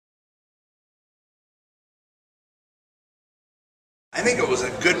I think it was a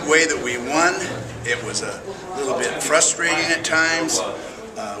good way that we won. It was a little bit frustrating at times.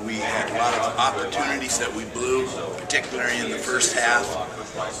 We had a lot of opportunities that we blew, particularly in the first half.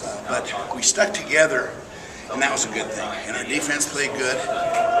 But we stuck together, and that was a good thing. And our defense played good.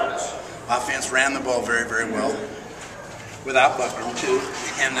 Offense ran the ball very, very well, without Buckram too.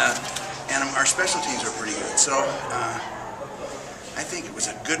 And our special teams are pretty good. So I think it was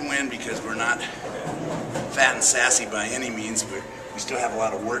a good win because we're not fat and sassy by any means. We still have a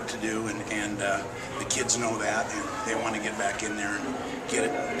lot of work to do, and the kids know that, and they want to get back in there and get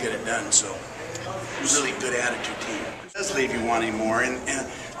it done. So it was a really good attitude team. It does leave you wanting more, and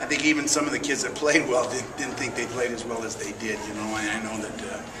I think even some of the kids that played well didn't think they played as well as they did. You know, and I know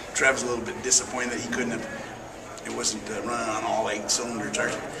that Trev's a little bit disappointed that he couldn't have. It wasn't running on all 8 cylinders.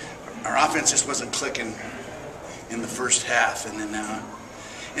 Our offense just wasn't clicking in the first half, and then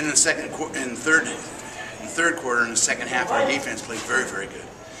in the third quarter, in the second half, our defense played very, very good.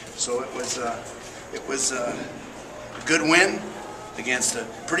 So it was a good win against a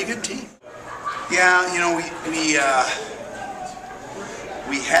pretty good team. Yeah, you know,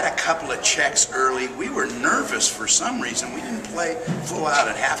 we had a couple of checks early. We were nervous for some reason. We didn't play full out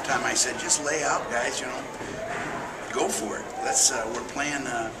at halftime. I said, just lay out, guys. You know, go for it. We're playing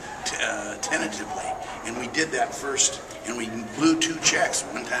tentatively, and we did that first. And we blew 2 checks.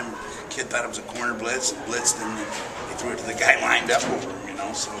 One time, a kid thought it was a corner blitzed, and they threw it to the guy lined up over him. You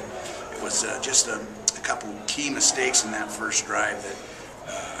know, so it was just a couple key mistakes in that first drive that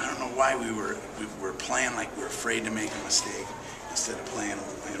I don't know why we were playing like we were afraid to make a mistake instead of playing,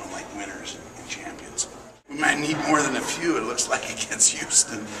 you know, like winners and champions. We might need more than a few. It looks like against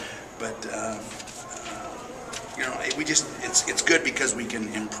Houston, but you know, it's good because we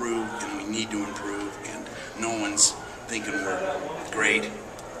can improve and we need to improve, and no one's thinking we're great,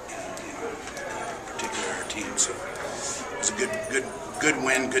 particularly our team. So it was a good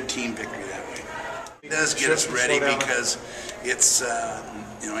win, good team victory that way. It does get us ready because it's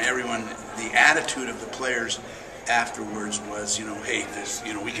you know, everyone. The attitude of the players afterwards was, you know, hey,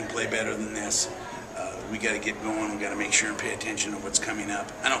 you know, we can play better than this. We got to get going. We got to make sure and pay attention to what's coming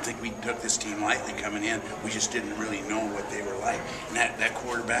up. I don't think we took this team lightly coming in. We just didn't really know what they were like. And that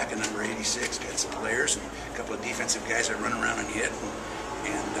quarterback, number 86, got some players and a couple of defensive guys that run around and hit.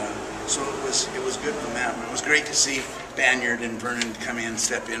 And so it was good from them. It was great to see Banyard and Vernon come in,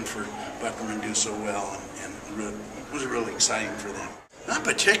 step in for Buckram and do so well, and it was really exciting for them. Not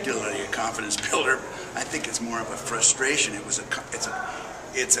particularly a confidence builder. I think it's more of a frustration.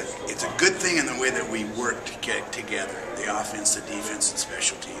 It's a good thing in the way that we work together, the offense, the defense, and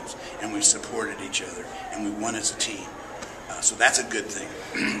special teams, and we supported each other, and we won as a team. So that's a good thing.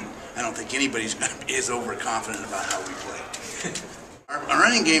 I don't think anybody is overconfident about how we play. Our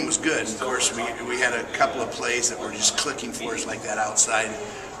running game was good. Of course, we had a couple of plays that were just clicking for us, like that outside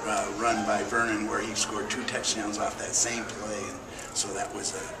run by Vernon where he scored 2 touchdowns off that same play. And so that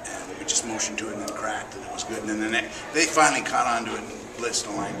was and we just motioned to it and then cracked, and it was good. And then they finally caught on to it and blitzed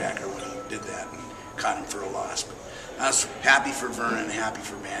the linebacker when he did that and caught him for a loss. But I was happy for Vernon and happy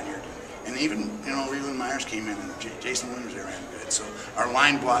for Banyard. And even, you know, Leland Myers came in and Jason Winters, they ran good. So our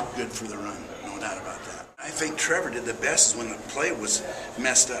line blocked good for the run, no doubt about that. I think Trevor did the best is when the play was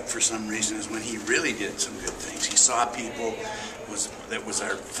messed up for some reason, is when he really did some good things. He saw people, that was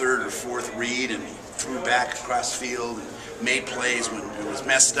our 3rd or 4th read, and he threw back across the field and made plays. When it was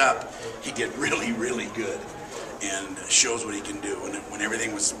messed up, he did really, really good, and shows what he can do. When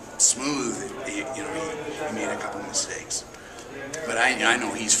everything was smooth, he made a couple mistakes. But I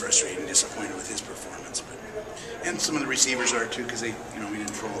know he's frustrated and disappointed with his performance, and some of the receivers are too, because we didn't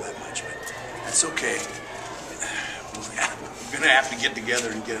throw that much. But that's okay. We're going to have to get together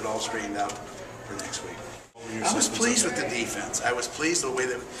and get it all straightened out for next week. I was pleased with the defense. I was pleased the way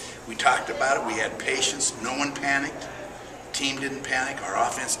that we talked about it. We had patience. No one panicked. The team didn't panic. Our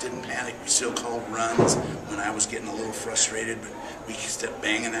offense didn't panic. We still called runs when I was getting a little frustrated, but we kept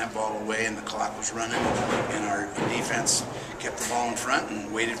banging that ball away, and the clock was running, and our defense kept the ball in front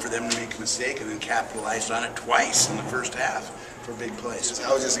and waited for them to make a mistake, and then capitalized on it twice in the first half for big plays.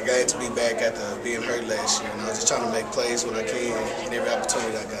 I was just glad to be back after being hurt last year, and I was just trying to make plays when I can and every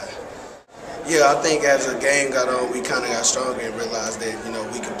opportunity I got. Yeah, I think as the game got on, we kind of got stronger and realized that, you know,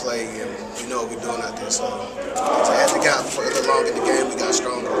 we can play and we know what we're doing out there. So as it got further along in the game, we got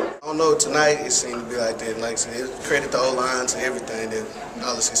stronger. I don't know, tonight it seemed to be like that. Like I said, credit the O-lines and everything, that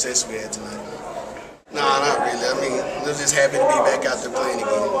all the success we had tonight. Nah, not really. I mean, I'm just happy to be back out there playing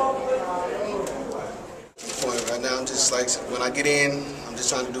again. Right now, I'm just like, when I get in, I'm just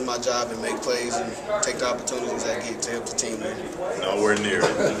trying to do my job and make plays and take the opportunities I get to help the team win. Nowhere near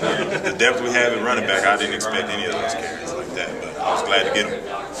it. The depth we have in running back, I didn't expect any of those carries like that. But I was glad to get him.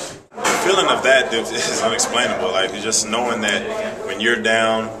 The feeling of that is unexplainable. Like, just knowing that when you're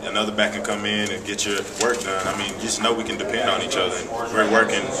down, another back can come in and get your work done. I mean, you just know we can depend on each other. We're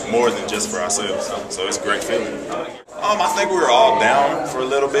working more than just for ourselves, so it's a great feeling. I think we were all down for a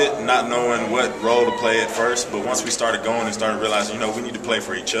little bit, not knowing what role to play at first. But once we started going and started realizing, we need to play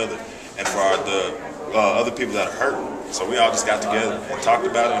for each other and for the other people that are hurt. So we all just got together and talked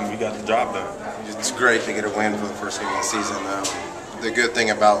about it, and we got the job done. It's great to get a win for the first game of the season. The good thing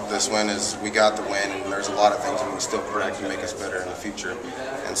about this win is we got the win, and there's a lot of things that we can still correct and make us better in the future.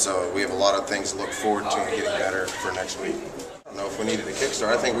 And so we have a lot of things to look forward to and getting better for next week. I don't know if we needed a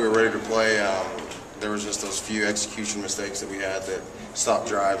kickstart. I think we were ready to play. There was just those few execution mistakes that we had that stopped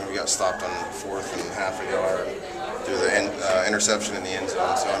drive, and we got stopped on the fourth and half a yard through the interception in the end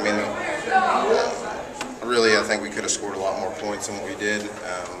zone. So, I mean, really, I think we could have scored a lot more points than what we did,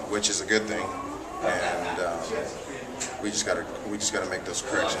 which is a good thing. And we just got to make those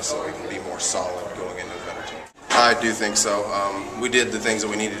corrections so we can be more solid going into the better team. I do think so. We did the things that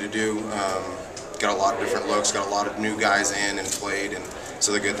we needed to do. Got a lot of different looks, got a lot of new guys in and played, and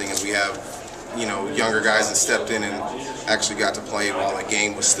so the good thing is we have younger guys that stepped in and actually got to play while the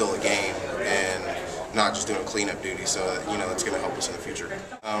game was still a game and not just doing cleanup duty. So that's going to help us in the future.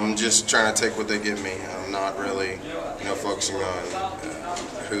 I'm just trying to take what they give me. I'm not really focusing on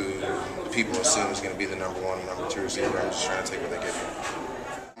who people assume is going to be the number one and number two receiver. I'm just trying to take what they give me.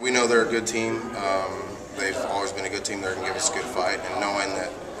 We know they're a good team. They've always been a good team. They're going to give us a good fight, and knowing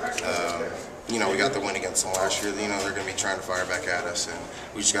that we got the win against them last year, they're going to be trying to fire back at us, and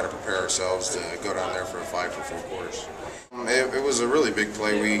we just got to prepare ourselves to go down there for a fight for 4 quarters. It was a really big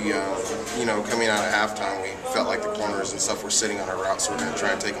play. We, coming out of halftime, we felt like the corners and stuff were sitting on our route, so we're going to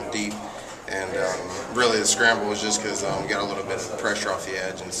try and take them deep. And really the scramble was just because we got a little bit of pressure off the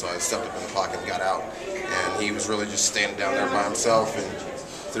edge, and so I stepped up in the pocket and got out. And he was really just standing down there by himself and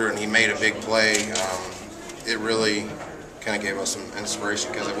threw it, and he made a big play. It really kind of gave us some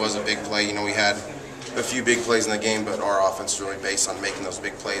inspiration because it was a big play. We had a few big plays in the game, but our offense is really based on making those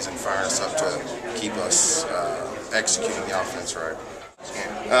big plays and firing us up to keep us executing the offense right.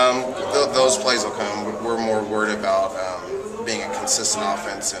 Those plays will come. We're more worried about being a consistent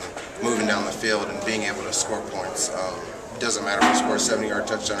offense and moving down the field and being able to score points. It doesn't matter if we score a 70-yard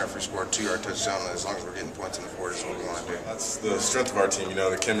touchdown or if we score a 2-yard touchdown, as long as we're getting points in the board is what we want to do. That's the strength of our team,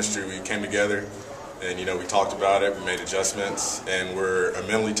 the chemistry. We came together and, we talked about it, we made adjustments, and we're a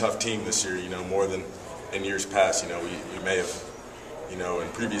mentally tough team this year, more than in years past. We may have, in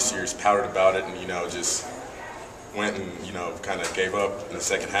previous years powdered about it and, just went and, kind of gave up in the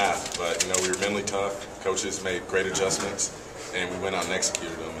second half. But, we were mentally tough. Coaches made great adjustments, and we went out and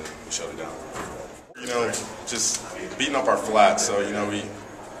executed them, and we shut it down. Just beating up our flats. So,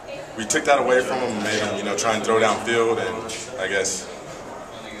 we took that away from him and made him, try and throw downfield, and I guess,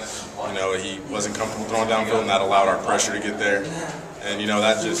 he wasn't comfortable throwing downfield, and that allowed our pressure to get there. And,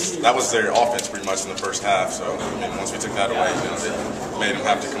 that was their offense pretty much in the first half. So, once we took that away, it made them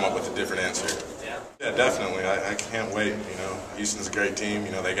have to come up with a different answer. Yeah, definitely. I can't wait. Houston's a great team.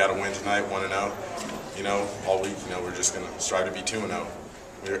 They got to win tonight, 1-0. All week, we're just going to strive to be 2-0.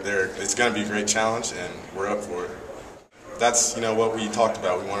 It's going to be a great challenge, and we're up for it. That's, what we talked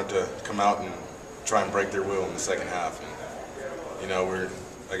about. We wanted to come out and try and break their will in the second half. And, we're,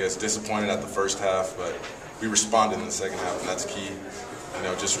 I guess, disappointed at the first half, but we responded in the second half, and that's key.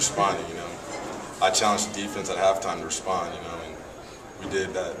 Just responding. I challenged the defense at halftime to respond. And we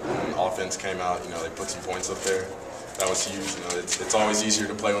did that. When the offense came out, they put some points up there. That was huge. It's always easier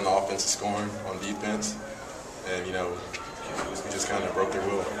to play when the offense is scoring on defense, and we just kind of broke their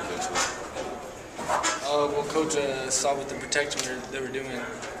will eventually. Well, Coach saw with the protection they were doing,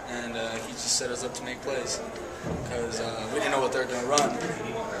 and he just set us up to make plays because we didn't know what they were going to run.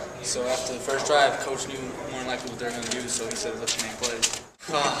 So after the first drive, Coach knew more than likely what they were going to do, so he set us up to make plays.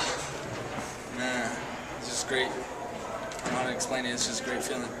 Man, it's just great. I don't know how to explain it. It's just a great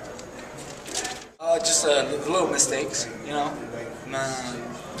feeling. Just little mistakes,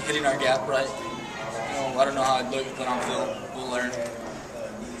 hitting our gap right. I don't know how I'd look, but I'm feeling. We'll learn.